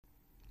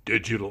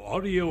Digital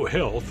Audio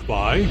Health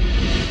by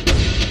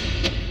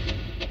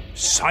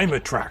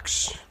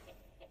Cymatrax.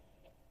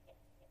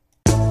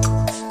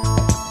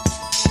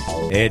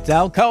 It's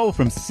Al Cohen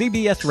from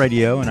CBS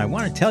Radio, and I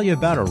want to tell you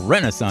about a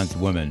Renaissance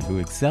woman who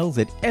excels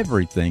at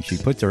everything she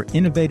puts her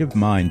innovative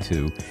mind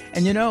to.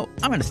 And you know,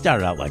 I'm going to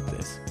start it out like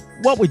this.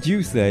 What would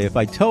you say if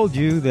I told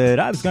you that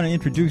I was going to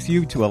introduce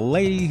you to a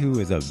lady who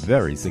is a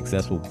very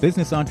successful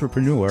business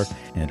entrepreneur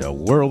and a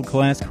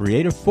world-class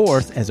creative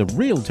force as a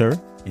realtor,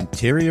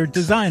 interior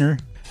designer,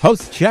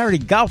 hosts charity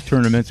golf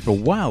tournaments for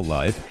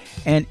wildlife,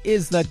 and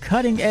is the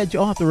cutting-edge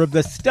author of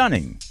the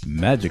stunning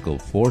Magical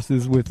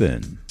Forces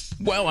Within?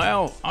 Well,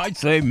 Al, I'd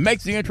say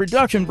make the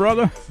introduction,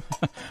 brother.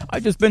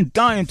 I've just been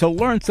dying to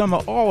learn some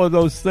of all of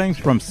those things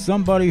from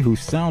somebody who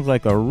sounds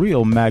like a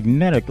real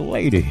magnetic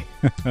lady.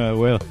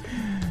 Well,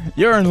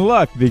 you're in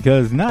luck,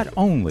 because not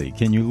only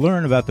can you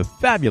learn about the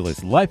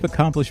fabulous life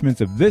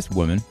accomplishments of this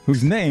woman,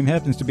 whose name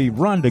happens to be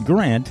Rhonda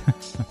Grant,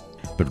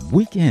 but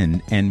week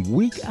in and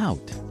week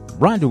out,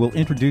 Rhonda will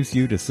introduce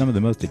you to some of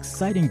the most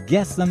exciting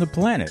guests on the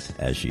planet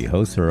as she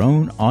hosts her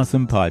own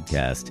awesome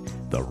podcast,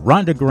 The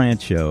Rhonda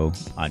Grant Show,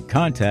 on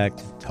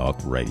Contact Talk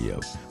Radio.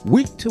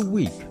 Week to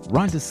week,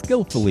 Rhonda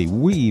skillfully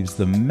weaves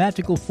the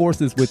magical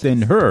forces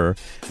within her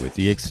with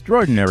the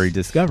extraordinary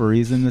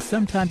discoveries in the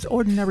sometimes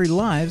ordinary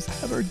lives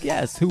of her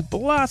guests, who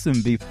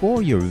blossom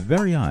before your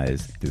very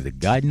eyes through the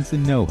guidance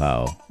and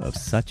know-how of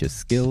such a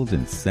skilled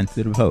and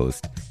sensitive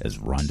host as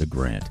Rhonda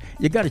Grant.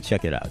 You got to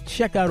check it out.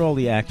 Check out all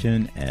the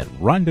action at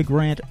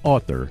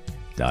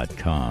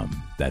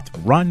RhondaGrantAuthor.com. That's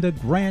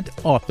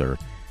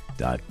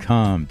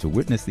RhondaGrantAuthor.com to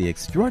witness the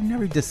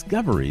extraordinary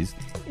discoveries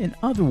in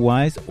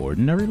otherwise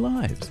ordinary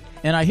lives.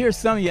 And I hear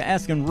some of you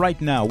asking right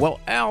now,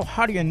 well, Al,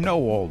 how do you know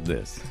all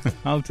this?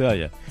 I'll tell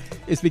you.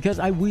 It's because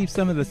I weave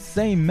some of the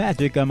same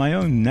magic on my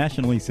own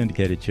nationally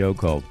syndicated show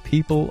called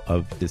People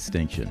of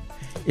Distinction.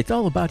 It's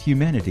all about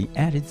humanity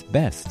at its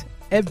best.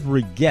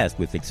 Every guest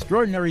with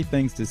extraordinary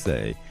things to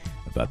say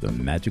about the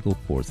magical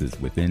forces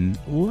within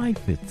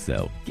life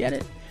itself. Get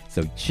it?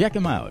 So check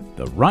them out.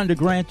 The Rhonda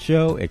Grant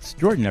Show,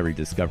 Extraordinary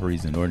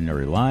Discoveries in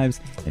Ordinary Lives,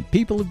 and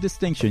People of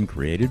Distinction,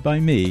 created by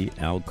me,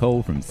 Al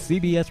Cole from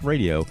CBS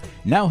Radio,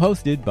 now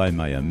hosted by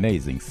my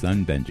amazing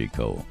son, Benji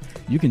Cole.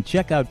 You can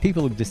check out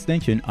People of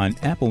Distinction on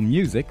Apple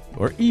Music,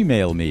 or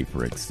email me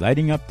for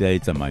exciting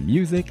updates on my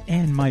music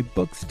and my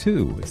books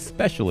too,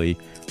 especially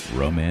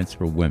Romance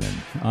for Women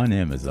on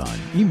Amazon.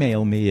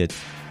 Email me at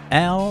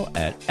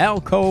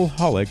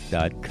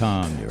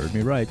al@alcoholic.com. You heard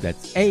me right.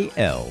 That's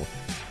AL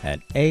at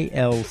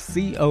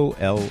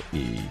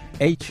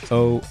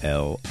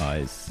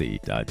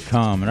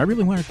ALCOLEHOLIC.com. And I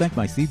really want to thank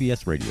my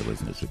CBS radio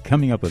listeners for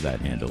coming up with that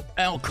handle,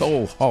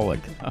 Alcoholic.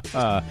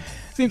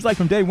 Seems like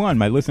from day one,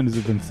 my listeners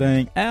have been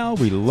saying, Al,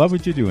 we love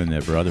what you're doing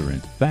there, brother.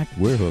 In fact,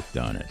 we're hooked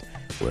on it.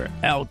 We're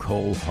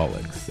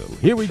alcoholics. So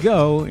here we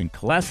go in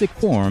classic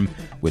form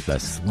with the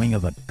swing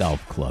of a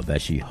golf club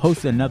as she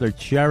hosts another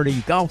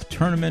charity golf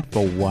tournament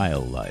for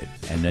wildlife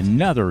and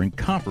another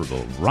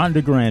incomparable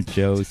Rhonda Grant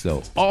show.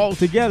 So all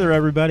together,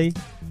 everybody,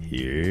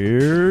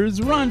 here's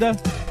Rhonda.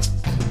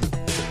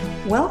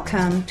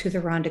 Welcome to the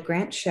Rhonda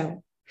Grant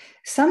Show.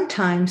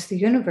 Sometimes the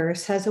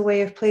universe has a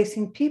way of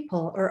placing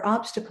people or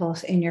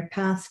obstacles in your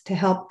path to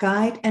help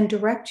guide and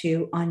direct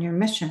you on your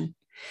mission.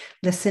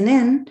 Listen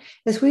in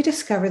as we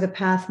discover the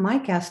path my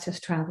guest has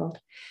traveled.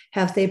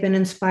 Have they been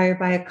inspired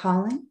by a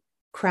calling,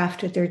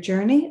 crafted their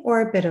journey,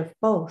 or a bit of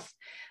both?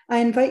 I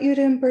invite you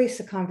to embrace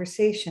the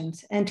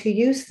conversations and to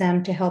use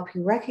them to help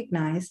you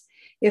recognize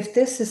if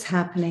this is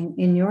happening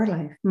in your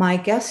life. My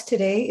guest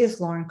today is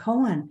Lauren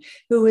Cohen,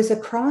 who is a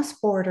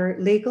cross-border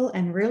legal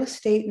and real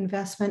estate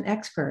investment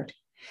expert.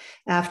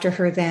 After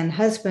her then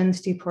husband's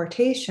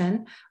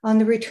deportation, on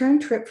the return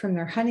trip from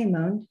their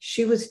honeymoon,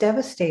 she was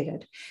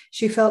devastated.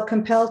 She felt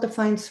compelled to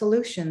find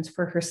solutions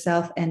for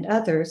herself and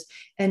others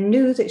and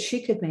knew that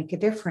she could make a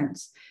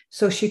difference.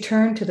 So she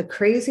turned to the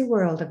crazy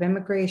world of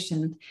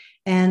immigration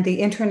and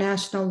the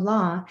international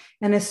law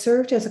and has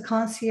served as a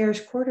concierge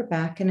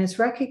quarterback and is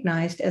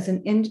recognized as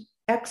an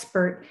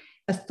expert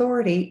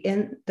authority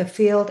in the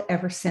field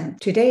ever since.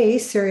 Today,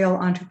 serial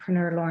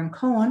entrepreneur Lauren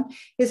Cohen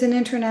is an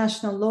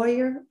international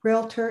lawyer,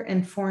 realtor,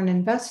 and foreign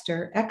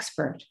investor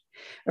expert.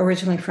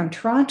 Originally from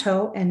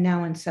Toronto and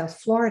now in South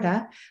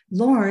Florida,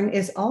 Lauren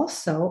is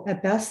also a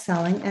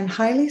best-selling and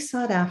highly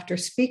sought-after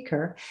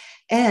speaker,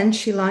 and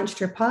she launched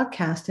her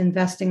podcast,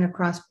 Investing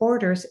Across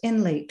Borders,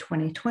 in late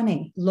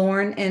 2020.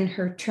 Lauren and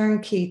her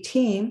turnkey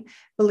team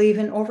believe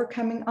in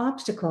overcoming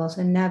obstacles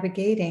and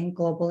navigating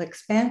global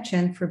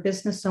expansion for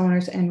business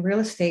owners and real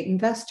estate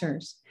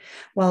investors,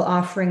 while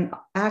offering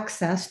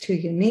access to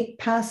unique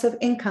passive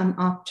income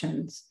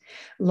options.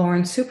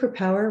 Lauren's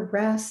superpower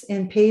rests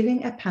in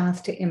paving a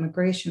path to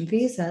immigration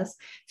visas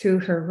through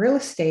her real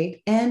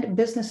estate and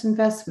business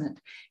investment,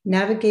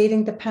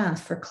 navigating the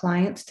path for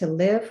clients to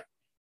live,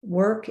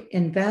 work,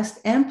 invest,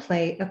 and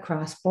play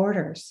across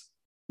borders.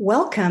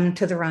 Welcome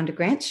to the Rhonda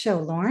Grant Show,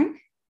 Lauren.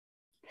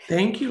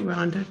 Thank you,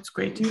 Rhonda. It's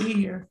great to be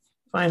here,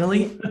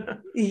 finally.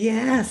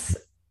 Yes.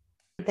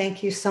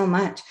 Thank you so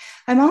much.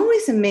 I'm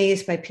always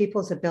amazed by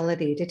people's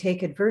ability to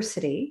take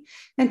adversity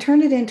and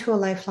turn it into a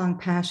lifelong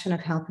passion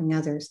of helping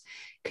others.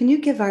 Can you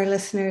give our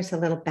listeners a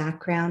little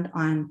background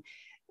on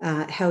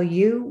how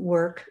you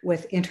work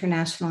with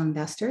international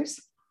investors?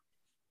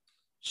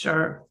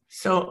 Sure.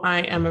 So I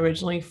am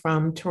originally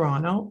from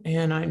Toronto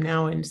and I'm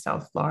now in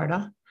South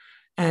Florida.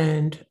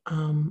 And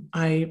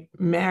I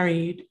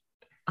married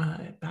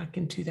back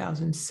in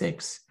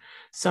 2006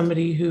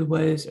 somebody who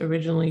was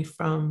originally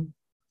from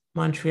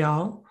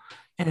Montreal.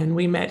 And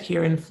we met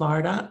here in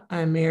Florida.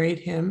 I married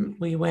him.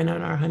 We went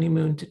on our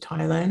honeymoon to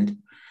Thailand.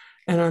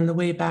 And on the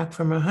way back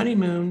from our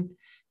honeymoon,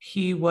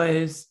 he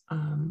was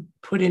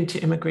put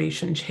into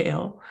immigration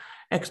jail,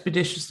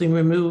 expeditiously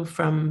removed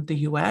from the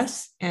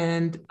US,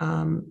 and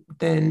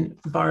then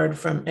barred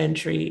from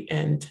entry.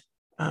 And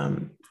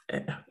I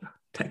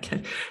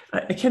can't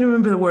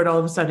remember the word all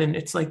of a sudden.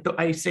 It's like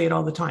I say it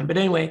all the time. But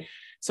anyway,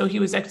 so he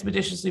was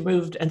expeditiously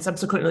moved and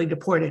subsequently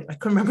deported. I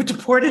couldn't remember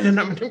deported, and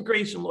I'm an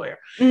immigration lawyer.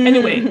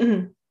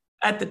 Anyway,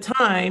 at the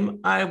time,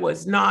 I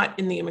was not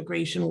in the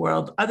immigration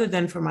world other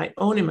than for my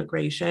own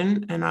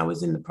immigration, and I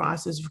was in the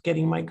process of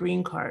getting my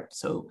green card.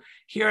 So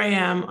here I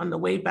am on the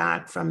way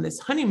back from this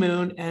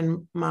honeymoon,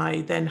 and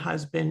my then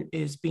husband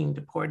is being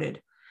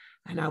deported.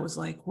 And I was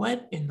like,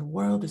 what in the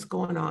world is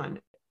going on?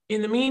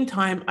 In the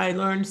meantime, I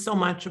learned so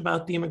much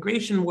about the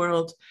immigration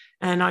world,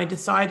 and I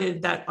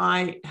decided that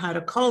I had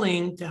a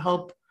calling to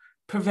help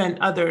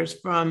prevent others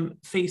from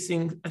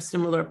facing a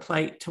similar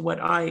plight to what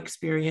I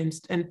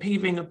experienced and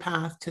paving a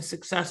path to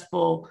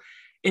successful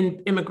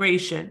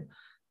immigration.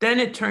 Then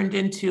it turned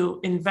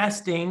into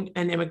investing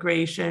and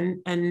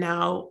immigration, and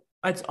now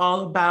it's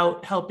all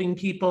about helping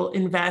people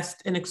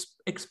invest and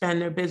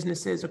expand their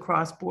businesses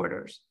across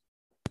borders.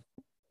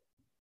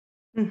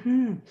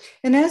 Mm-hmm.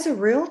 And as a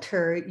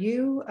realtor,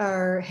 you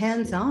are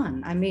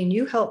hands-on. I mean,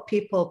 you help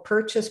people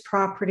purchase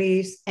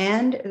properties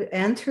and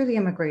through the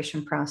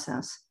immigration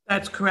process.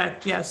 That's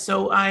correct. Yes.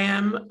 So I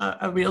am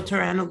a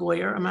realtor and a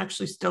lawyer. I'm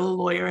actually still a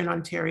lawyer in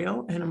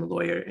Ontario, and I'm a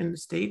lawyer in the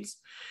States.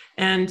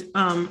 And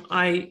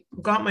I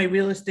got my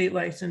real estate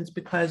license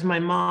because my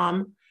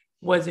mom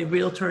was a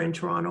realtor in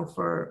Toronto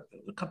for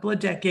a couple of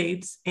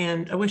decades.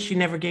 And I wish she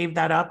never gave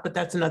that up, but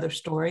that's another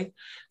story.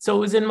 So it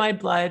was in my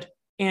blood.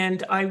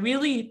 And I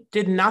really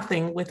did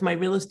nothing with my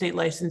real estate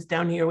license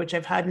down here, which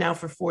I've had now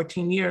for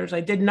 14 years. I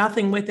did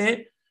nothing with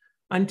it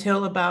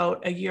until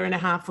about a year and a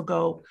half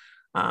ago.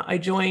 I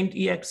joined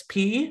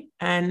EXP,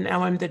 and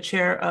now I'm the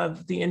chair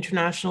of the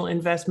International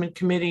Investment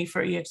Committee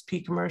for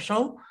EXP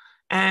Commercial.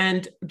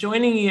 And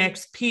joining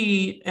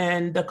EXP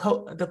and the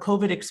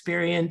COVID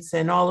experience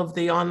and all of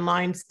the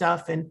online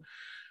stuff and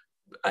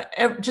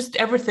just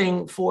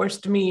everything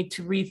forced me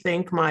to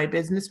rethink my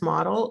business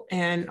model.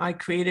 And I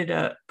created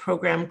a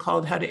program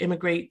called How to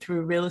Immigrate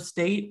Through Real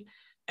Estate.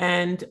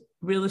 And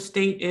real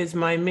estate is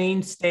my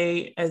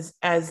mainstay,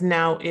 as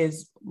now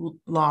is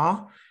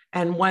law.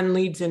 And one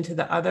leads into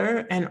the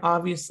other. And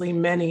obviously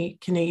many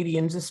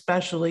Canadians,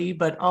 especially,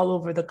 but all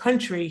over the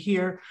country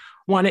here,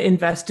 want to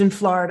invest in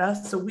Florida.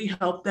 So we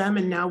help them.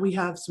 And now we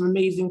have some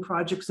amazing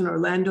projects in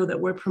Orlando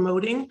that we're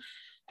promoting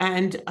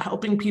and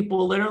helping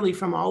people literally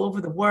from all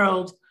over the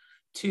world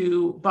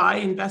to buy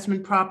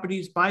investment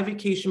properties, buy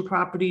vacation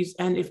properties,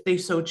 and if they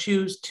so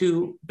choose,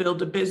 to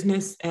build a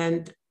business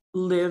and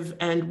live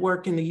and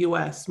work in the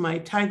US. My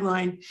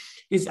tagline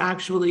is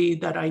actually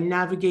that I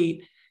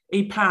navigate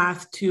a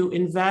path to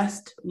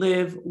invest,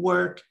 live,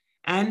 work,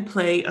 and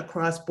play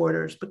across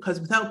borders,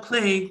 because without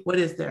play, what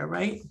is there,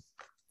 right?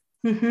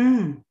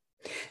 Mm-hmm.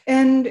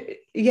 And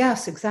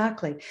yes,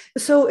 exactly.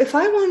 So if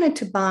I wanted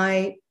to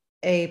buy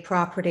a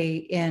property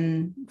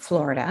in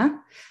Florida,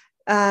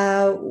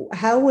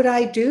 how would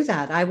I do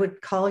that? I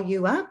would call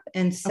you up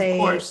and say,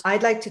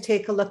 I'd like to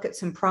take a look at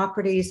some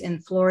properties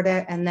in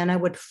Florida, and then I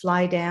would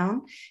fly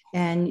down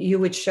and you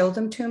would show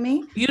them to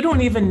me. You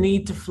don't even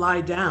need to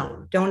fly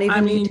down. Don't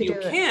even need to do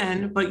it. You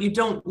can, but you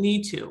don't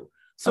need to.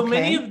 So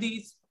many of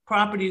these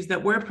properties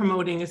that we're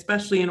promoting,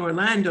 especially in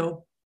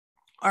Orlando,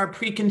 are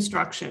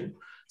pre-construction.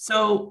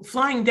 So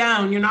flying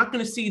down, you're not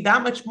going to see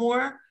that much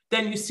more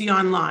than you see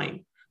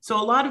online. So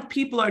a lot of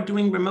people are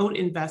doing remote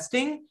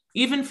investing,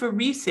 even for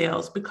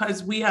resales,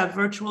 because we have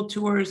virtual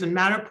tours and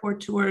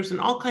Matterport tours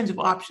and all kinds of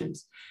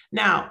options.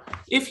 Now,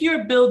 if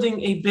you're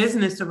building a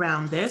business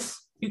around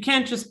this, you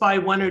can't just buy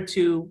one or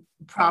two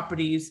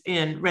properties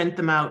and rent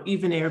them out,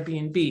 even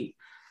Airbnb.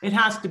 It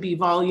has to be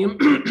volume,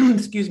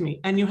 excuse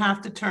me, and you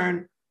have to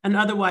turn an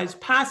otherwise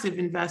passive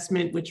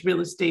investment, which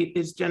real estate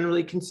is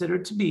generally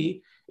considered to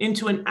be,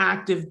 into an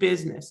active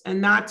business.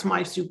 And that's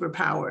my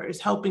superpower,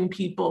 is helping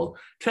people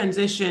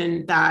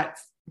transition that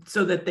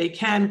so that they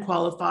can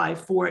qualify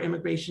for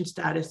immigration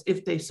status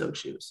if they so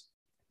choose.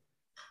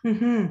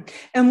 Mm-hmm.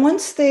 And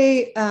once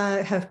they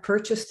have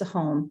purchased a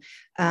home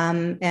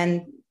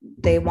and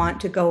they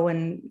want to go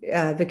and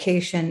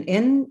vacation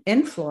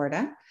in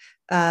Florida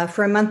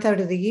for a month out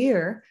of the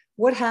year,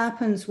 what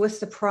happens with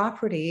the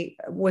property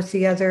with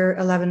the other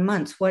 11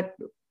 months? What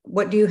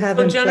do you have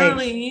in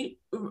place?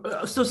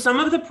 So some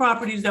of the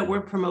properties that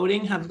we're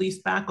promoting have lease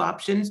back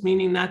options,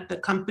 meaning that the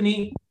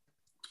company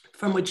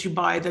from which you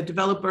buy, the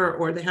developer,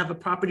 or they have a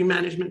property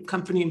management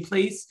company in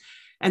place,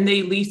 and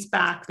they lease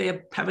back,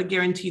 they have a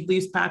guaranteed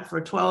lease back for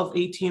 12,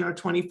 18, or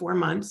 24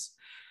 months.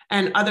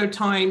 And other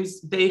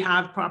times they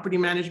have property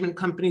management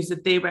companies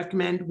that they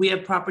recommend. We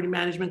have property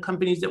management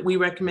companies that we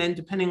recommend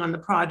depending on the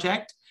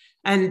project.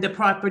 And the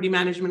property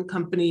management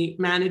company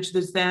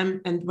manages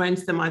them and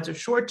rents them either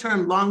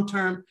short-term,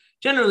 long-term.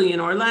 Generally in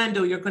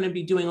Orlando, you're going to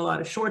be doing a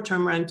lot of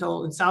short-term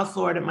rental. In South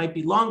Florida, it might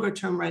be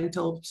longer-term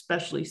rental,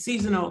 especially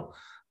seasonal,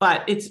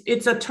 but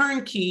it's a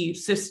turnkey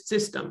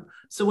system.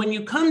 So when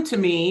you come to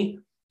me,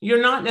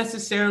 you're not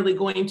necessarily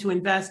going to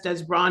invest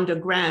as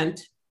Rhonda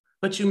Grant,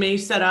 but you may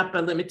set up a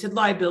limited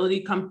liability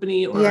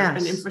company or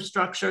an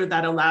infrastructure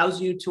that allows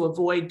you to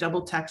avoid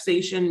double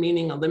taxation,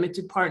 meaning a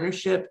limited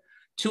partnership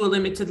to a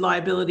limited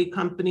liability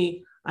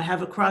company. I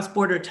have a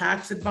cross-border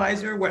tax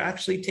advisor. We're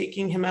actually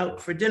taking him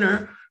out for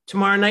dinner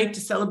tomorrow night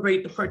to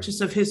celebrate the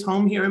purchase of his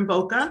home here in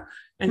Boca.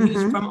 And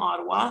he's from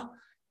Ottawa,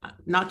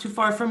 not too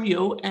far from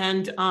you.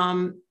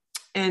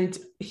 And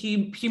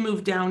he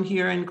moved down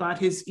here and got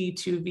his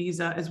E2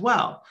 visa as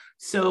well.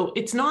 So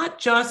it's not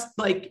just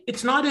like,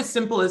 it's not as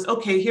simple as,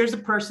 okay, here's a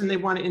person they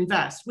want to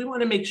invest. We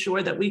want to make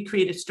sure that we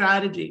create a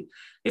strategy.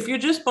 If you're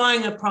just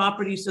buying a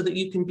property so that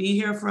you can be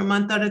here for a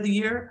month out of the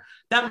year,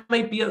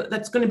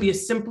 that's going to be a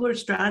simpler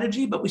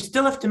strategy, but we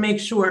still have to make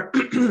sure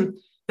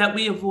that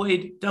we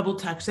avoid double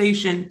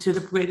taxation to the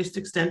greatest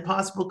extent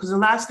possible. Because the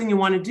last thing you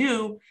want to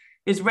do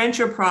is rent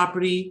your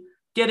property,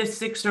 get a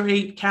 6 or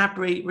 8 cap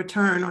rate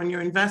return on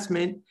your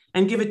investment,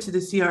 and give it to the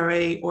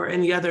CRA or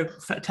any other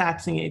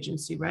taxing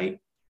agency, right?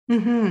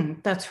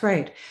 That's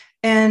right.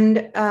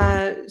 And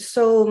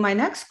so my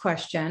next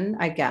question,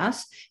 I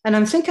guess, and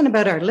I'm thinking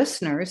about our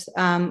listeners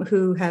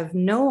who have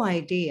no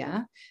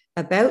idea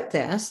about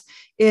this,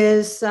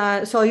 is so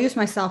I'll use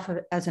myself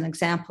as an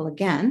example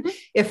again.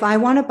 If I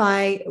want to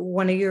buy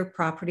one of your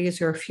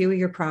properties or a few of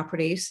your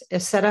properties,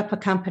 set up a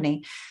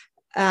company,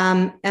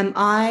 am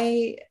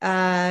I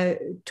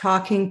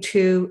talking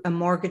to a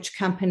mortgage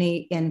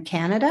company in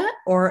Canada,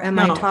 or am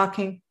I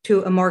talking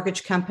to a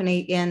mortgage company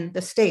in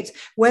the States,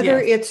 whether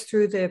it's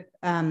through the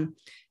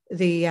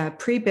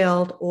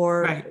pre-build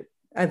or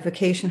a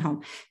vacation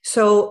home?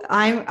 So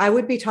I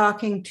would be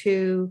talking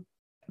to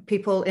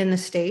people in the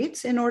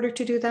States in order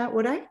to do that,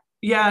 would I?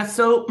 Yeah,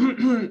 so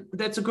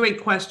that's a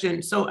great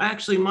question. So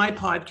actually my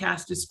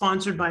podcast is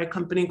sponsored by a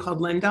company called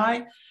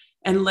Lendi,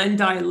 and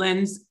Lendi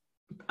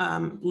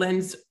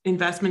lends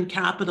investment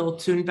capital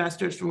to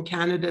investors from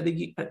Canada,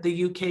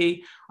 the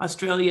UK,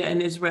 Australia,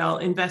 and Israel,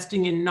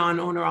 investing in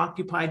non-owner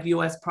occupied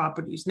US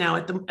properties.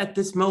 Now, at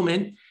this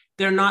moment,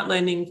 they're not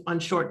lending on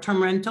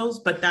short-term rentals,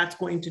 but that's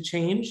going to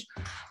change.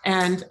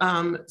 And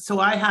so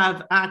I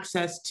have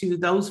access to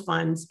those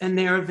funds, and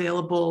they're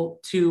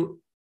available to,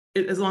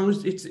 as long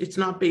as it's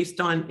not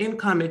based on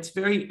income. It's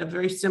a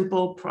very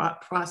simple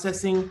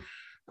processing,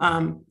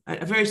 a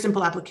very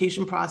simple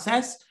application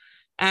process.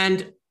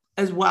 And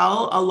as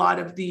well, a lot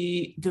of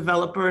the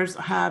developers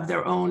have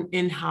their own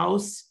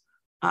in-house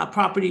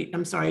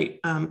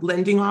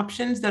lending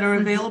options that are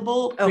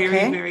available,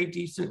 very, very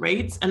decent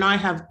rates. And I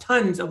have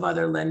tons of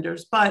other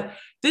lenders, but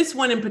this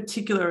one in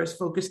particular is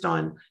focused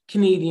on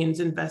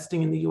Canadians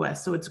investing in the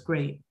US. So it's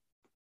great.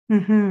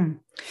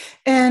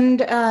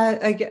 And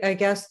I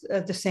guess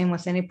the same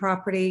with any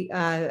property,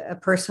 a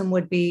person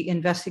would be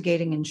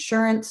investigating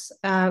insurance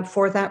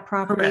for that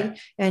property.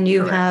 Correct. And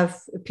you have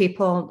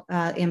people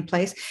in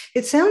place.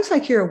 It sounds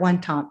like you're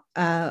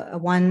a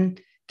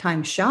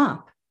one-time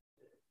shop.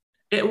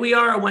 We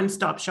are a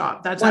one-stop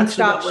shop. That's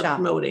actually what we're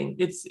promoting.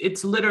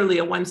 It's literally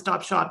a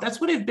one-stop shop. That's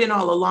what I've been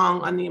all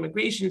along on the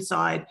immigration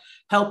side,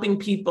 helping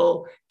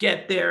people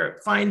get there,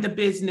 find the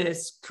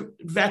business,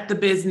 vet the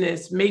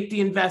business, make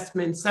the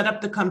investment, set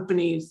up the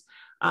companies,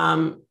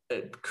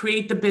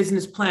 create the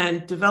business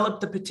plan, develop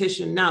the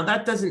petition. Now,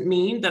 that doesn't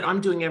mean that I'm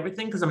doing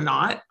everything, because I'm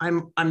not.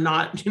 I'm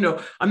not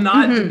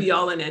the be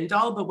all and end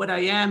all, but what I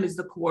am is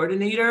the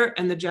coordinator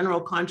and the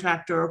general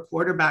contractor or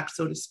quarterback,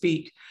 so to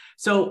speak.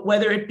 So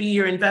whether it be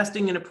you're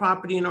investing in a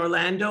property in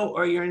Orlando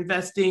or you're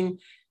investing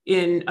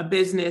in a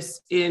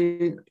business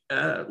in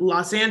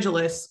Los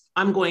Angeles,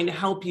 I'm going to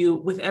help you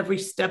with every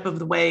step of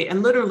the way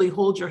and literally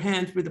hold your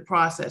hand through the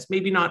process.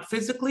 Maybe not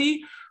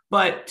physically,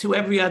 but to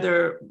every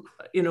other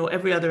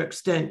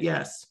extent,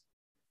 yes.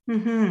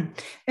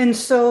 And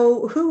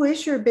so who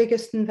is your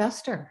biggest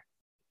investor?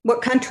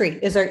 What country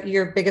is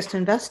your biggest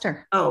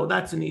investor? Oh,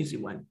 that's an easy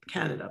one.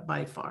 Canada,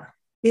 by far.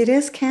 It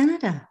is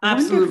Canada.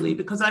 Absolutely, Wonderful.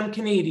 because I'm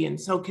Canadian.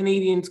 So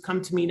Canadians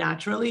come to me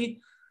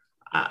naturally.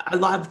 I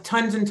love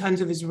tons and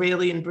tons of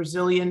Israeli and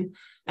Brazilian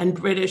and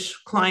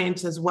British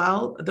clients as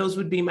well. Those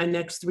would be my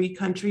next 3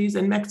 countries,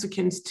 and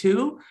Mexicans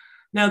too.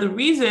 Now, the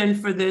reason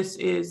for this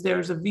is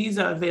there's a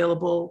visa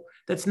available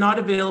that's not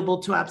available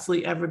to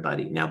absolutely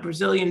everybody. Now,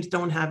 Brazilians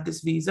don't have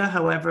this visa.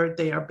 However,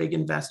 they are big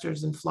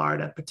investors in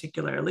Florida,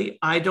 particularly.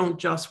 I don't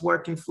just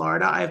work in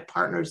Florida. I have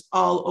partners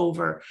all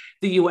over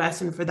the US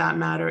and, for that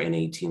matter, in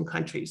 18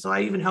 countries. So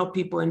I even help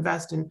people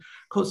invest in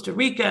Costa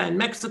Rica and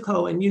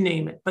Mexico and you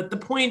name it. But the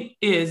point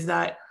is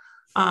that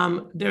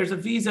there's a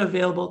visa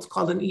available. It's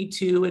called an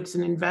E2. It's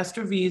an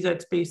investor visa.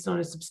 It's based on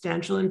a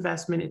substantial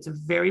investment. It's a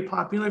very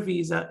popular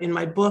visa. In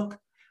my book,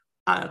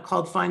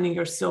 called Finding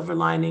Your Silver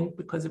Lining,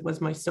 because it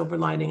was my silver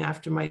lining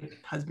after my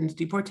husband's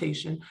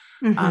deportation.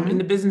 In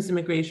the business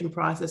immigration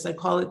process, I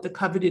call it the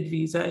coveted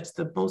visa. It's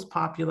the most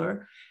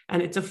popular,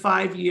 and it's a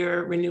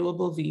 5-year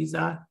renewable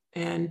visa.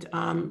 And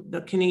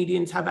the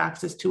Canadians have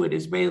access to it,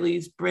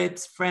 Israelis,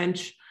 Brits,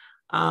 French,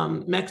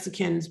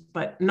 Mexicans,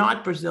 but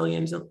not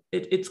Brazilians.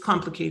 It's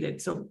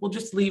complicated. So we'll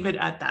just leave it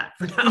at that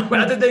for now,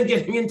 rather than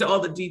getting into all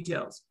the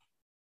details.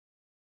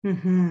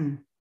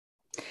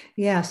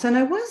 Yes, and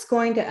I was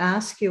going to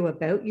ask you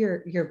about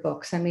your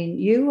books. I mean,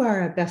 you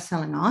are a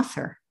best-selling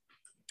author.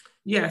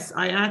 Yes,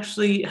 I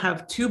actually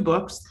have 2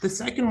 books. The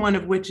second one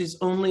of which is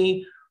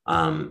only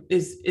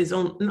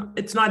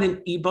it's not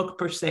an ebook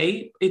per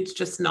se. It's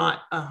just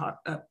not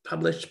a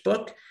published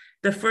book.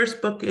 The first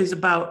book is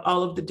about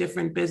all of the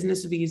different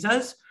business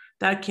visas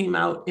that came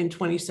out in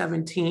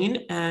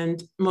 2017,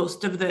 and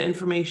most of the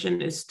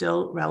information is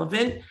still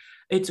relevant.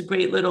 It's a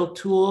great little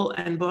tool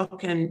and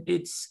book, and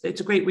it's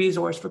a great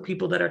resource for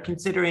people that are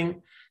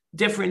considering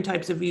different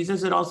types of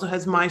visas. It also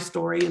has my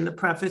story in the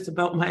preface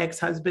about my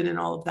ex-husband and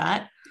all of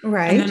that.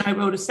 Right. And then I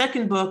wrote a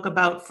second book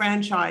about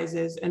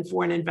franchises and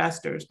foreign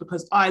investors,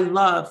 because I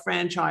love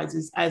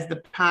franchises as the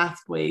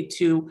pathway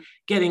to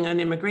getting an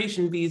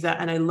immigration visa.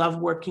 And I love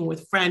working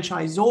with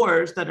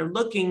franchisors that are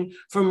looking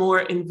for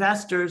more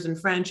investors and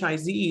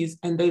franchisees,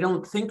 and they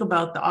don't think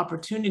about the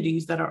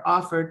opportunities that are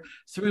offered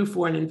through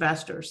foreign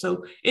investors.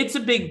 So it's a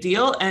big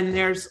deal, and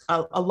there's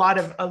a lot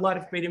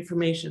of great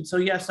information. So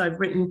yes, I've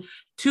written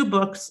 2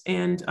 books,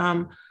 and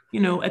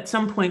at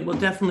some point we'll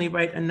definitely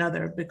write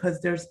another,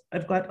 because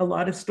I've got a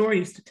lot of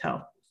stories to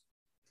tell.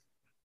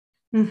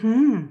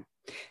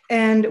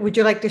 And would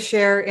you like to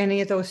share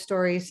any of those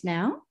stories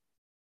now?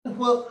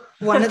 Well,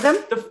 one of them?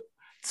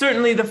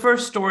 Certainly the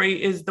first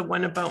story is the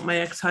one about my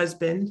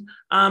ex-husband.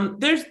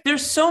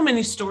 There's so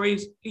many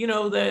stories,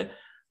 that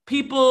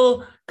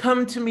people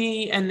come to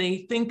me and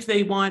they think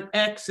they want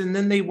X and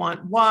then they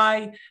want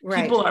Y.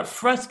 Right. People are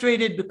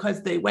frustrated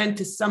because they went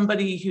to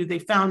somebody who they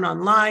found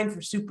online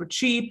for super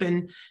cheap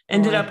and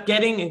ended up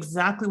getting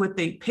exactly what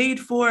they paid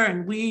for.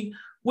 And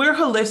we're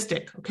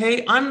holistic.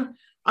 Okay.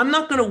 I'm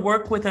not going to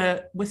work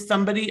with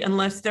somebody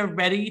unless they're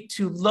ready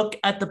to look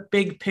at the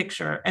big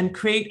picture and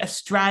create a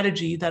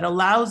strategy that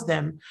allows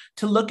them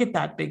to look at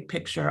that big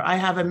picture. I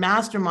have a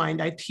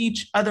mastermind. I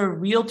teach other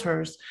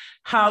realtors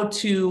how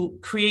to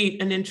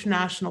create an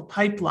international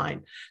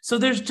pipeline. So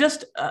there's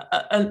just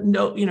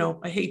I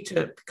hate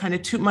to kind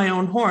of toot my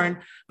own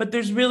horn, but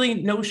there's really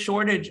no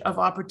shortage of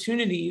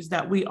opportunities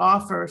that we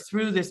offer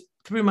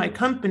through my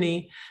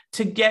company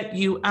to get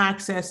you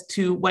access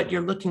to what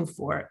you're looking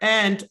for,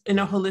 and in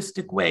a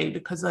holistic way,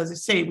 because as I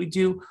say, we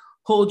do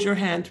hold your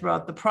hand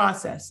throughout the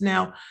process.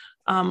 Now,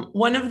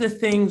 one of the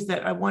things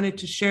that I wanted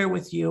to share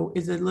with you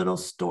is a little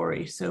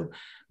story. So,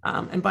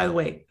 and by the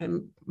way, I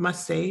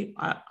must say,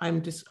 I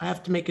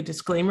have to make a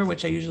disclaimer,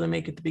 which I usually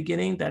make at the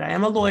beginning, that I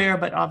am a lawyer,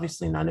 but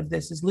obviously none of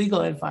this is legal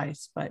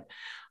advice. But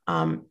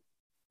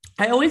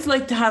I always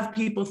like to have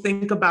people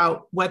think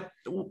about what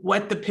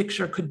the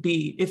picture could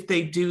be if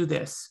they do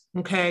this.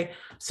 Okay.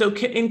 So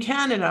in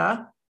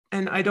Canada,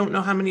 and I don't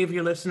know how many of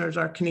your listeners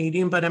are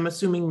Canadian, but I'm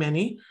assuming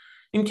many.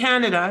 In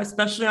Canada,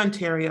 especially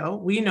Ontario,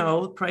 we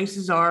know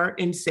prices are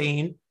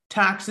insane.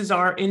 Taxes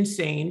are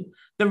insane.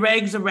 The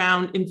regs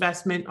around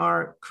investment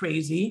are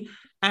crazy,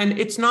 and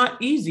it's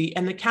not easy,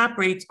 and the cap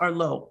rates are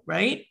low,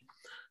 right?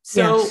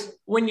 So yes.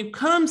 When you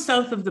come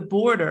south of the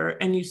border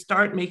and you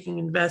start making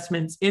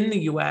investments in the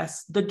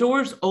US, the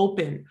doors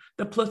open,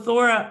 the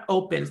plethora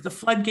opens, the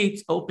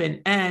floodgates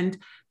open, and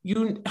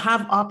you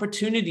have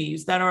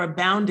opportunities that are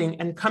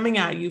abounding and coming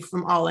at you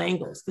from all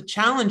angles. The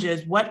challenge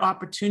is, what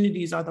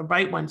opportunities are the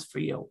right ones for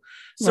you?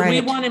 So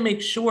we want to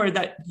make sure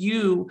that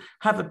you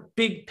have a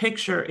big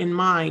picture in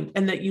mind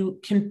and that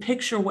you can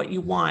picture what you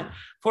want.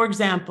 For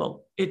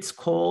example, it's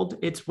cold,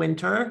 it's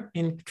winter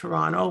in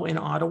Toronto, in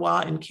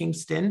Ottawa, in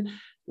Kingston.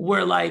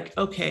 We're like,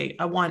 okay,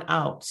 I want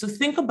out. So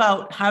think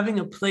about having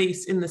a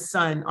place in the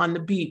sun, on the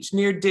beach,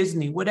 near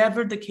Disney,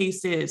 whatever the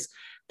case is.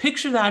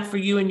 Picture that for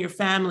you and your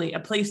family, a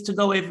place to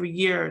go every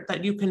year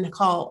that you can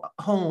call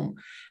home.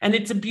 And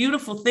it's a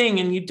beautiful thing.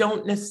 And you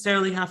don't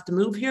necessarily have to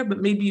move here, but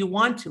maybe you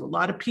want to. A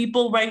lot of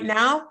people right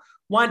now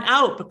want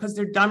out because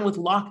they're done with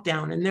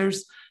lockdown, and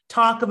there's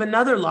talk of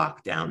another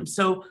lockdown.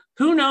 So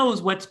who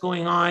knows what's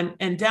going on?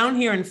 And down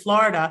here in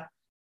Florida,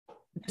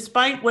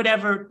 despite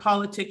whatever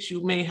politics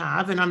you may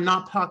have, and I'm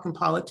not talking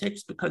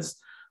politics because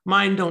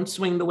mine don't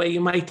swing the way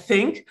you might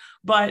think,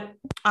 but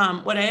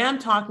what I am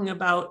talking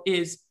about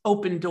is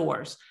open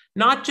doors,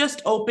 not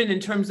just open in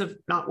terms of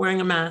not wearing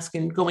a mask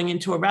and going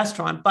into a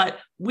restaurant, but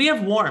we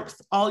have warmth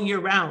all year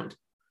round.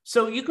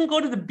 So you can go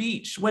to the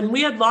beach. When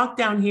we had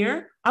lockdown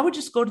here, I would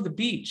just go to the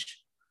beach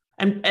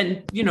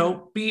and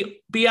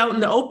be out in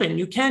the open.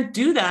 You can't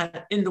do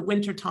that in the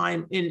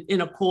wintertime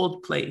in a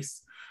cold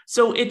place.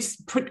 So it's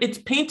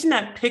painting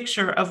that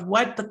picture of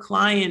what the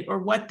client or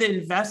what the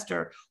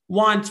investor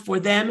wants for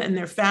them and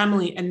their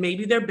family and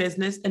maybe their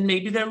business and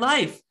maybe their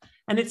life.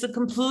 And it's a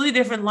completely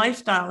different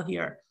lifestyle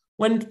here.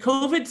 When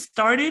COVID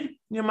started,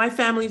 my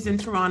family's in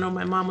Toronto.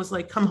 My mom was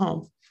like, come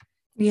home.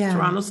 Yeah.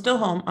 Toronto's still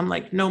home. I'm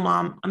like, no,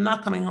 Mom, I'm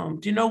not coming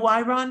home. Do you know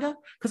why, Rhonda?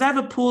 Because I have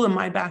a pool in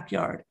my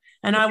backyard.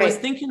 And I was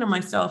thinking to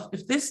myself,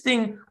 if this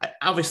thing,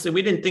 obviously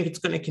we didn't think it's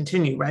going to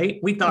continue, right?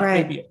 We thought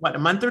maybe a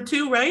month or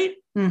two, right?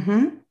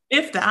 Mm-hmm.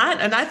 If that.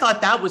 And I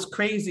thought that was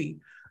crazy.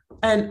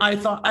 And I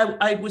thought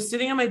I was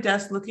sitting at my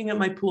desk looking at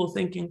my pool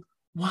thinking,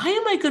 why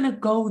am I going to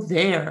go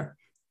there?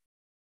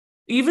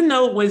 Even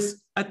though it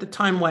was at the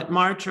time,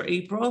 March or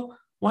April,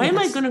 why am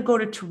I going to go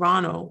to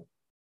Toronto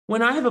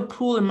when I have a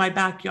pool in my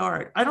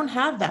backyard? I don't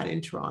have that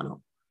in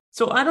Toronto.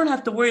 So I don't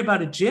have to worry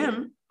about a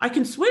gym. I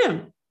can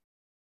swim.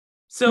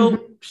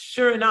 So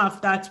sure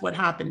enough, that's what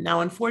happened.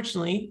 Now,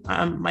 unfortunately,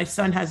 my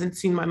son hasn't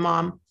seen my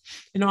mom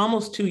in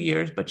almost 2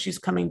 years, but she's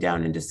coming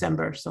down in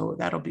December. So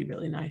that'll be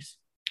really nice.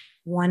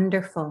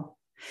 Wonderful.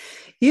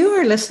 You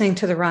are listening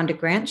to the Rhonda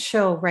Grant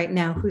Show right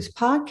now, whose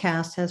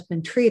podcast has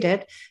been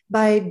treated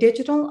by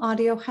Digital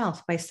Audio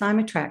Health by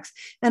Symetrax.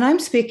 And I'm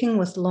speaking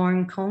with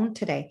Lauren Cohen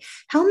today.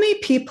 How may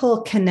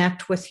people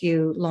connect with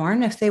you,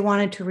 Lauren, if they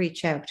wanted to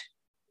reach out?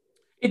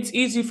 It's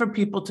easy for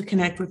people to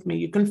connect with me.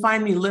 You can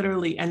find me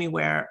literally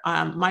anywhere.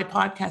 My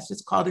podcast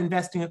is called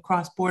Investing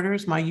Across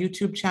Borders. My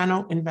YouTube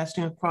channel,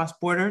 Investing Across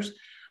Borders.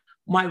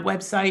 My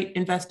website,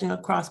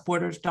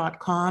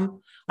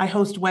 investingacrossborders.com. I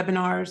host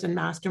webinars and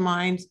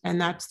masterminds,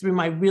 and that's through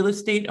my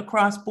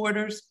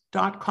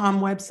realestateacrossborders.com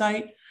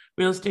website,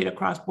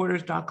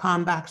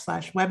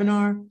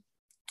 realestateacrossborders.com/webinar.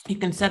 You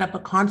can set up a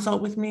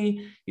consult with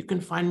me. You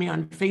can find me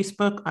on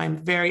Facebook. I'm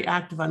very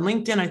active on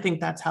LinkedIn. I think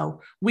that's how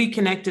we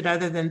connected,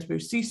 other than through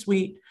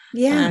C-Suite.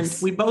 Yes. And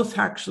we both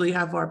actually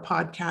have our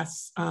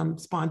podcasts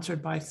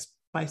sponsored by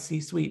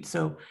C-Suite.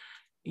 So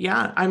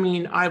yeah, I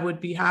mean, I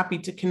would be happy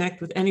to connect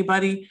with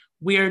anybody.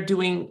 We are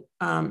doing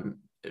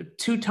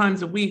 2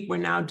 times a week. We're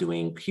now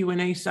doing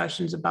Q&A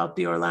sessions about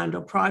the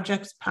Orlando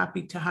projects.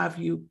 Happy to have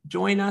you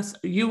join us.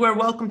 You are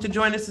welcome to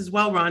join us as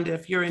well, Rhonda,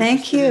 if you're interested.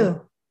 Thank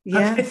you.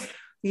 Yes. Okay.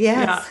 Yes.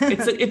 Yeah,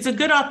 it's a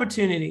good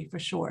opportunity for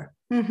sure.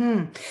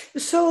 Mm-hmm.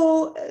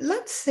 So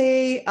let's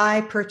say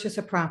I purchase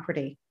a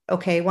property.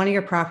 Okay, one of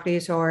your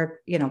properties, or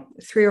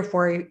 3 or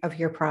 4 of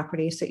your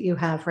properties that you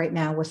have right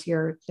now with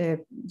the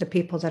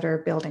people that are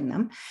building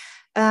them.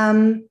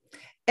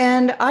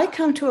 And I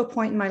come to a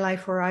point in my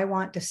life where I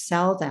want to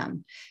sell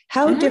them.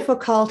 How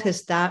difficult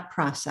is that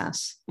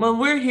process? Well,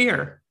 we're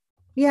here.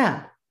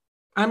 Yeah.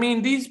 I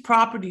mean, these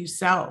properties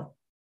sell.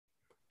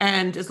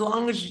 And as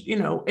long as,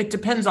 it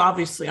depends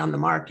obviously on the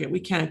market. We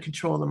can't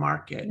control the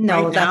market.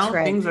 No, right that's now,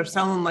 right. Things are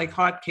selling like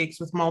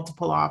hotcakes with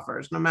multiple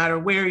offers, no matter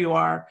where you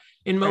are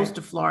in most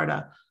of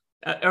Florida.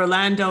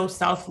 Orlando,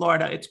 South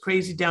Florida, it's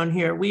crazy down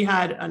here. We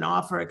had an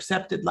offer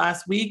accepted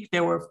last week.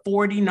 There were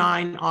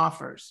 49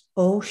 offers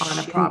on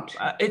a prop.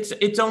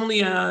 It's only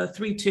a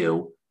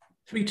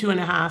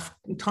 3.5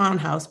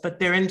 townhouse, but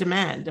they're in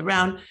demand.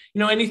 Around,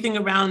 anything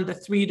around the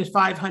 300,000 to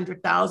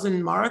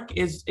 500,000 mark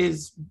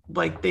is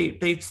like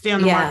they stay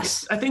on the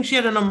market. I think she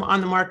had it on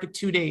the market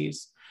 2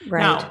 days.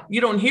 Right. Now, you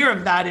don't hear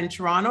of that in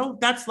Toronto.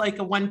 That's like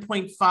a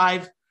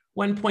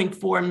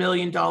 $1.4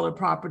 million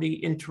property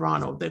in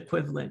Toronto, the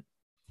equivalent.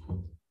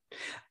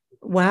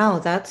 Wow,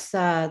 that's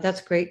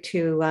great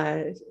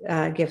to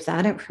give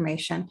that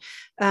information.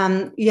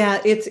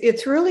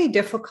 It's really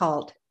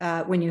difficult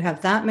when you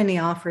have that many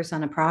offers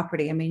on a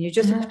property. I mean, you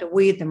just have to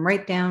weed them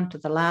right down to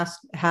the last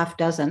half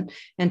dozen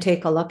and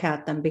take a look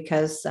at them,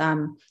 because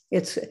I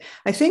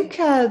think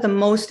the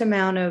most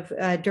amount of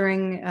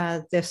during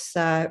this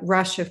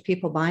rush of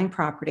people buying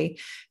property,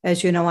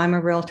 as you know, I'm a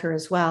realtor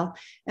as well.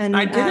 And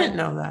I didn't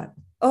know that.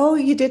 Oh,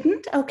 you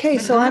didn't? Okay.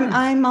 So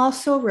I'm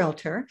also a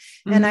realtor,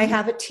 and I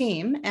have a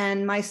team,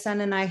 and my son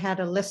and I had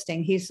a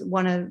listing. He's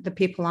one of the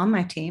people on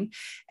my team,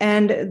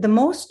 and the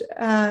most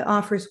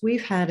offers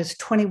we've had is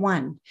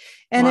 21.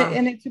 And, wow.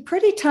 It's a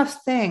pretty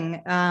tough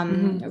thing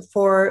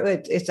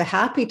it's a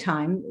happy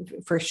time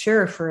for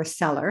sure for a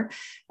seller.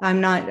 I'm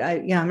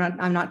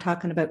not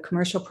talking about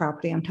commercial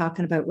property. I'm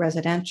talking about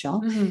residential.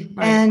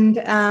 Right.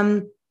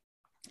 And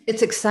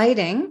it's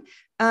exciting.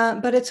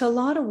 But it's a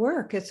lot of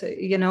work. It's,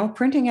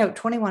 printing out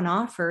 21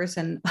 offers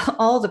and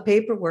all the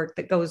paperwork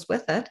that goes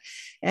with it,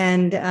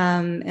 and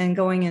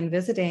going and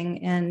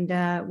visiting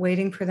and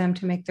waiting for them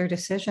to make their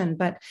decision.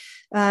 But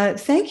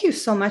thank you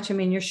so much. I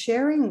mean, you're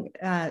sharing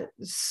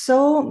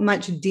so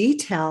much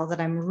detail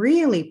that I'm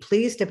really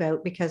pleased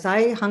about, because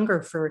I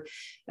hunger for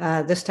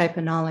this type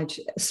of knowledge,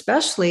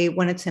 especially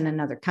when it's in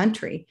another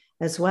country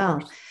as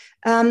well.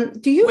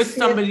 Do you with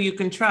somebody you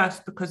can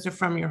trust, because they're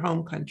from your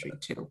home country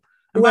too?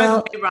 And by the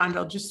way, Rhonda,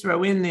 I'll just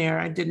throw in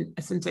there,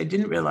 since I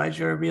didn't realize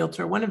you're a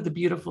realtor, one of the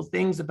beautiful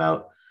things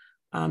about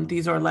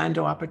these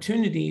Orlando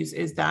opportunities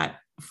is that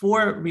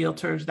for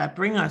realtors that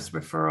bring us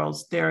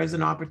referrals, there is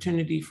an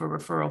opportunity for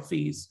referral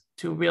fees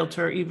to a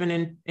realtor,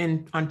 even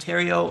in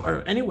Ontario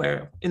or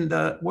anywhere in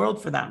the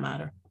world for that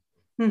matter.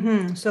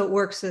 Mm-hmm. So it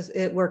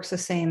works the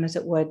same as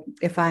it would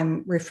if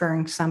I'm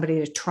referring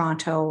somebody to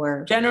Toronto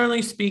or.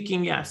 Generally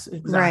speaking, yes,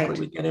 exactly. Right.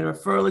 We get a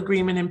referral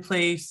agreement in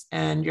place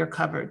and you're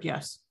covered.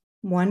 Yes.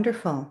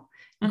 Wonderful.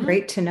 Mm-hmm.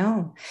 Great to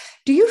know.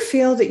 Do you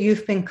feel that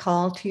you've been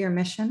called to your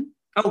mission?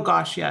 Oh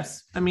gosh,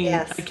 yes. I mean,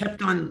 Yes. I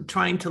kept on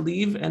trying to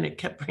leave and it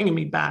kept bringing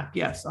me back.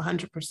 Yes,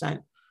 100%.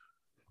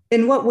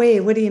 In what way?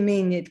 What do you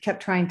mean you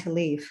kept trying to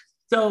leave?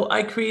 So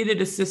I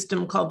created a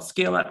system called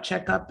Scale Up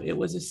Checkup. It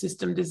was a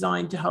system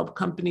designed to help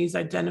companies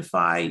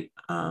identify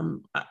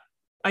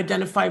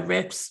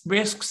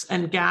risks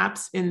and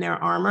gaps in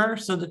their armor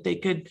so that they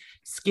could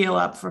scale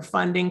up for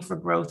funding, for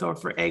growth, or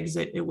for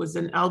exit. It was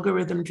an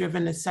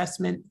algorithm-driven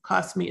assessment,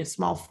 cost me a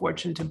small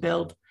fortune to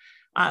build.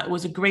 It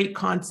was a great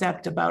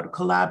concept about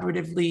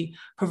collaboratively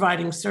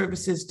providing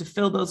services to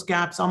fill those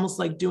gaps, almost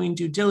like doing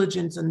due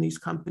diligence in these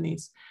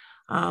companies.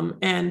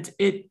 And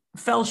it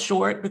fell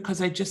short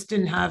because I just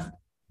didn't have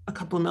a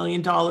couple of $1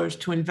 million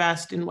to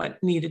invest in what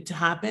needed to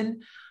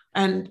happen.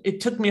 And it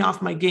took me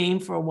off my game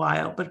for a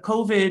while, but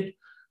COVID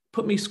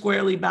put me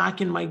squarely back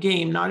in my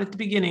game, not at the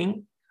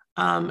beginning.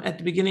 At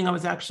the beginning, I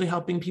was actually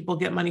helping people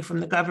get money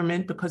from the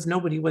government because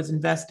nobody was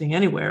investing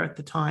anywhere at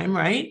the time,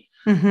 right?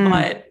 Mm-hmm.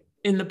 But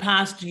in the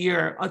past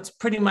year, it's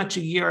pretty much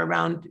a year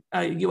around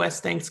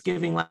US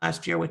Thanksgiving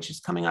last year, which is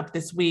coming up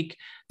this week.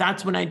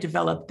 That's when I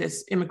developed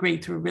this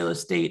Immigrate Through Real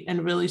Estate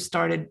and really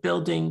started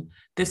building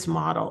this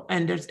model.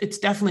 And it's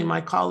definitely my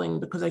calling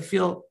because I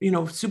feel,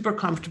 super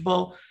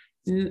comfortable.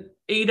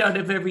 8 out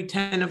of every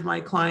 10 of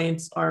my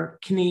clients are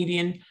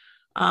Canadian.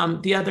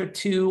 The other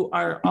 2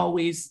 are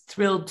always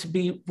thrilled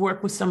to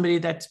work with somebody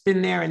that's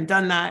been there and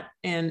done that.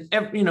 And,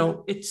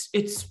 it's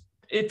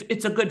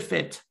a good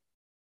fit.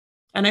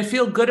 And I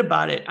feel good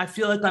about it. I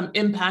feel like I'm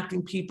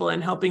impacting people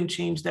and helping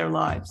change their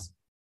lives.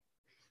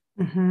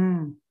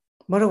 Mm-hmm.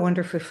 What a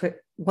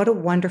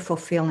wonderful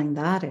feeling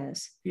that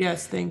is.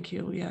 Yes, thank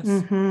you. Yes.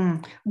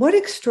 Mm-hmm. What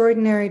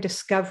extraordinary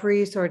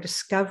discoveries or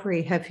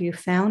discovery have you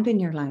found in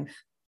your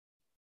life?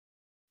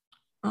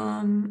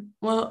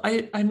 Well,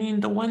 I mean,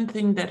 the one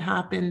thing that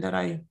happened that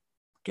I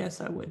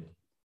guess I would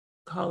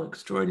call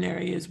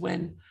extraordinary is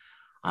when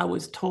I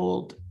was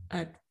told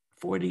at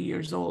 40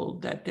 years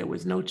old that there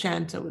was no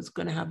chance I was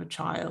going to have a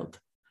child.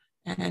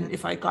 And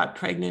if I got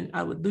pregnant,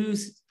 I would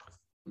lose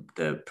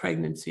the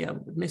pregnancy, I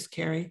would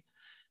miscarry.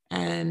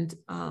 And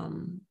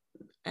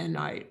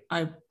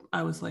I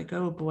was like,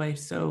 oh boy.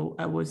 So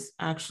I was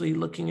actually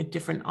looking at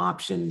different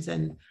options.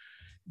 And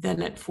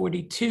then at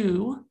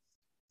 42,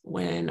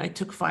 when I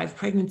took 5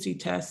 pregnancy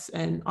tests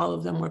and all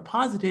of them were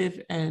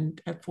positive,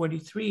 and at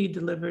 43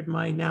 delivered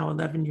my now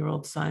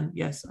 11-year-old son.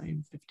 Yes, I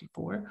am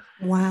 54.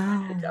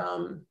 Wow. And,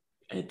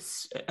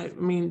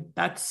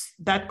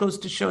 that goes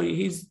to show you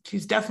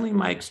he's definitely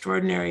my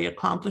extraordinary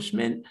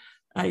accomplishment.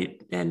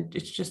 And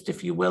it's just,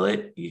 if you will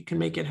it, you can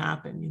make it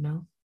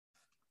happen,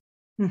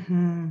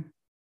 Mm-hmm.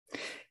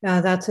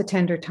 That's a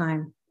tender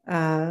time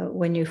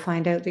when you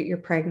find out that you're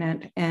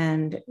pregnant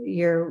and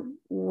you're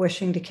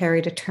wishing to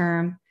carry to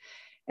term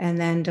and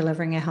then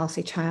delivering a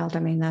healthy child. I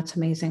mean, that's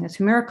amazing. It's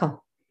a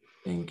miracle.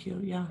 Thank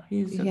you. Yeah,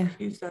 he's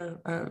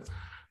a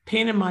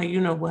pain in my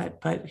what,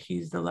 but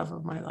he's the love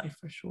of my life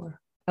for sure.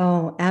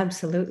 Oh,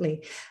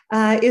 absolutely.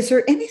 Is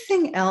there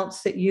anything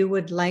else that you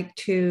would like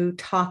to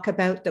talk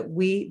about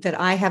that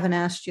I haven't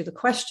asked you the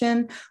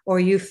question, or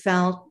you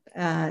feel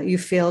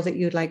that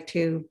you'd like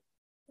to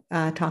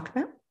talk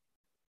about?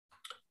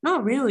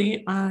 Not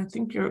really. I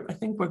think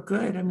we're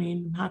good. I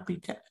mean, I'm happy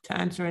to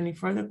answer any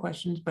further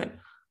questions, but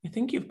I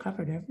think you've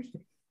covered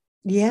everything.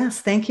 Yes,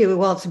 thank you.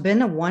 Well, it's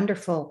been a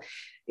wonderful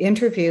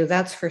interview,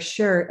 that's for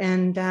sure.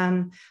 And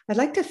I'd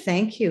like to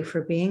thank you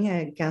for being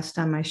a guest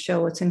on my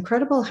show. It's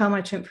incredible how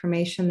much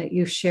information that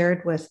you've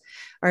shared with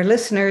our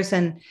listeners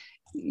and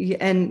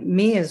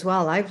me as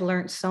well. I've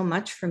learned so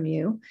much from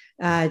you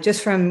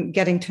just from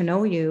getting to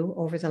know you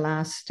over the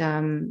last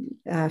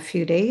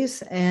few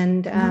days.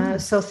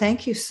 And so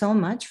thank you so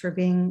much for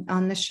being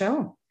on the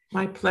show.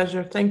 My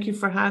pleasure. Thank you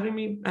for having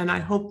me. And I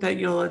hope that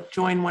you'll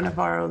join one of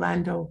our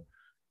Orlando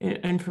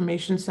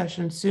information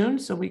sessions soon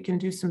so we can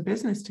do some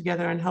business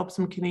together and help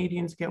some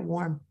Canadians get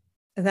warm.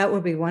 That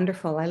would be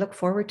wonderful. I look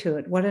forward to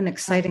it. What an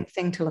exciting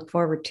thing to look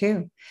forward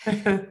to.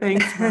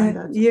 Thanks,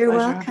 Rhonda. You're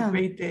welcome. Have a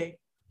great day.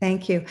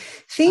 Thank you.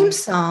 Theme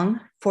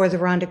song for the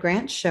Rhonda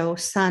Grant Show,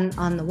 Sun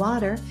on the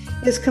Water,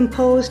 is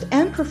composed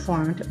and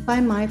performed by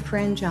my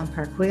friend John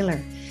Park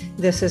Wheeler.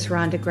 This is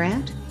Rhonda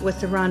Grant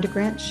with the Rhonda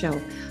Grant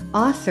Show,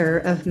 author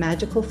of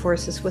Magical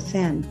Forces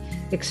Within,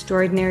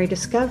 Extraordinary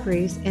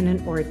Discoveries in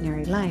an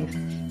Ordinary Life,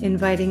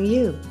 inviting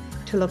you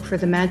to look for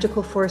the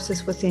magical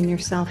forces within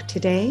yourself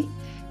today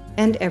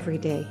and every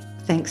day.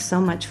 Thanks so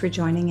much for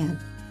joining in.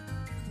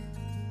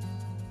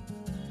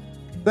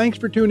 Thanks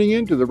for tuning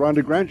in to the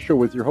Rhonda Grant Show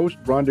with your host,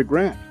 Rhonda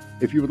Grant.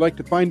 If you would like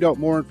to find out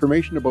more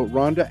information about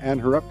Rhonda and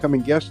her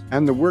upcoming guests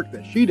and the work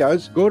that she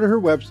does, go to her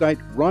website,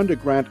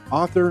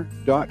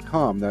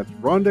 rhondagrantauthor.com. That's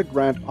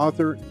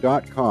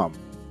rhondagrantauthor.com.